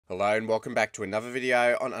Hello and welcome back to another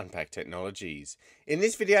video on Unpacked Technologies. In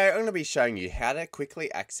this video, I'm going to be showing you how to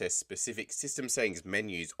quickly access specific system settings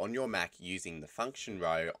menus on your Mac using the function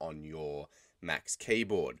row on your Mac's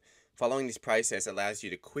keyboard. Following this process allows you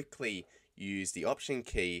to quickly use the option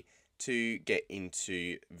key to get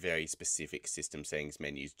into very specific system settings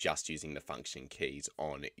menus just using the function keys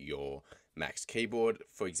on your Mac's keyboard,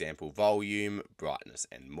 for example, volume, brightness,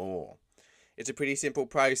 and more. It's a pretty simple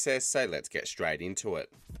process, so let's get straight into it.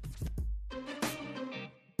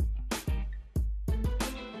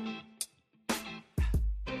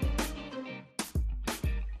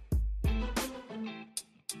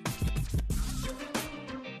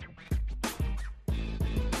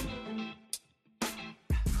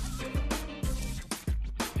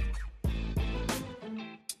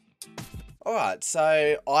 Alright,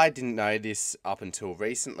 so I didn't know this up until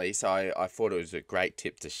recently, so I thought it was a great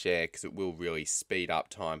tip to share because it will really speed up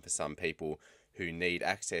time for some people who need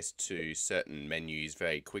access to certain menus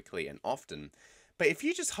very quickly and often. But if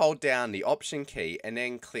you just hold down the option key and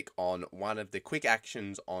then click on one of the quick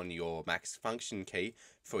actions on your Mac's function key,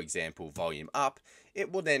 for example volume up,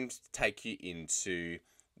 it will then take you into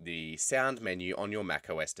the sound menu on your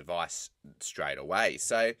macOS device straight away.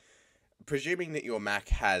 So presuming that your Mac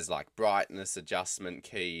has like brightness adjustment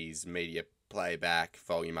keys, media playback,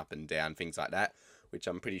 volume up and down, things like that, which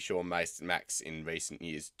I'm pretty sure most Macs in recent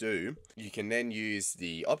years do, you can then use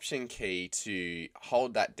the option key to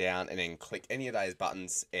hold that down and then click any of those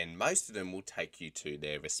buttons, and most of them will take you to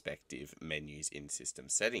their respective menus in system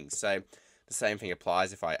settings. So the same thing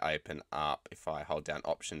applies if I hold down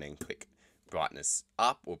option and click brightness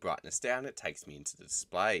up or brightness down, it takes me into the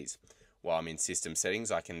displays. While I'm in system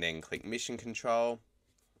settings, I can then click mission control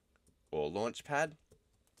or launchpad,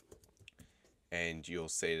 and you'll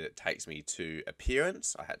see that it takes me to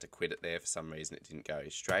appearance. I had to quit it there for some reason, it didn't go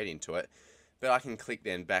straight into it. But I can click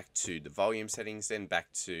then back to the volume settings, then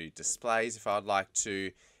back to displays if I'd like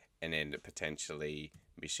to, and then potentially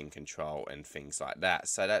mission control and things like that.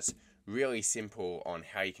 So that's really simple on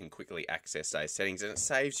how you can quickly access those settings, and it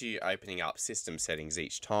saves you opening up system settings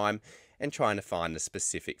each time and trying to find the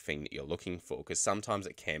specific thing that you're looking for, because sometimes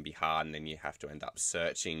it can be hard and then you have to end up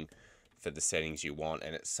searching for the settings you want,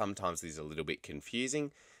 and it sometimes is a little bit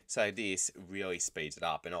confusing. So this really speeds it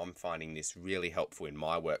up, and I'm finding this really helpful in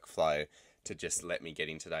my workflow to just let me get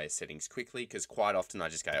into those settings quickly, because quite often I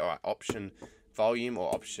just go, all right, option volume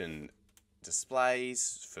or option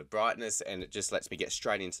displays for brightness, and it just lets me get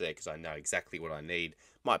straight into there because I know exactly what I need.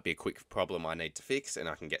 Might be a quick problem I need to fix, and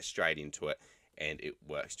I can get straight into it, and it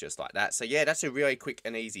works just like that. So yeah, that's a really quick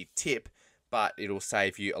and easy tip, but it'll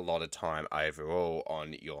save you a lot of time overall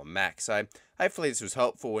on your Mac. So hopefully this was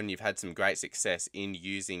helpful and you've had some great success in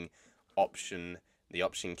using the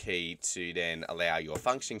option key to then allow your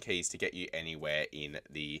function keys to get you anywhere in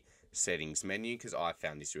the settings menu, because I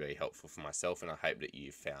found this really helpful for myself, and I hope that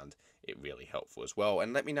you found it really helpful as well.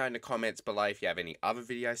 And let me know in the comments below if you have any other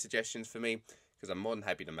video suggestions for me, because I'm more than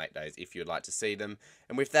happy to make those if you'd like to see them.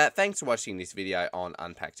 And with that, thanks for watching this video on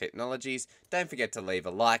Unpacked Technologies. Don't forget to leave a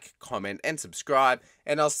like, comment, and subscribe,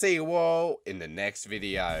 and I'll see you all in the next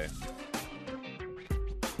video.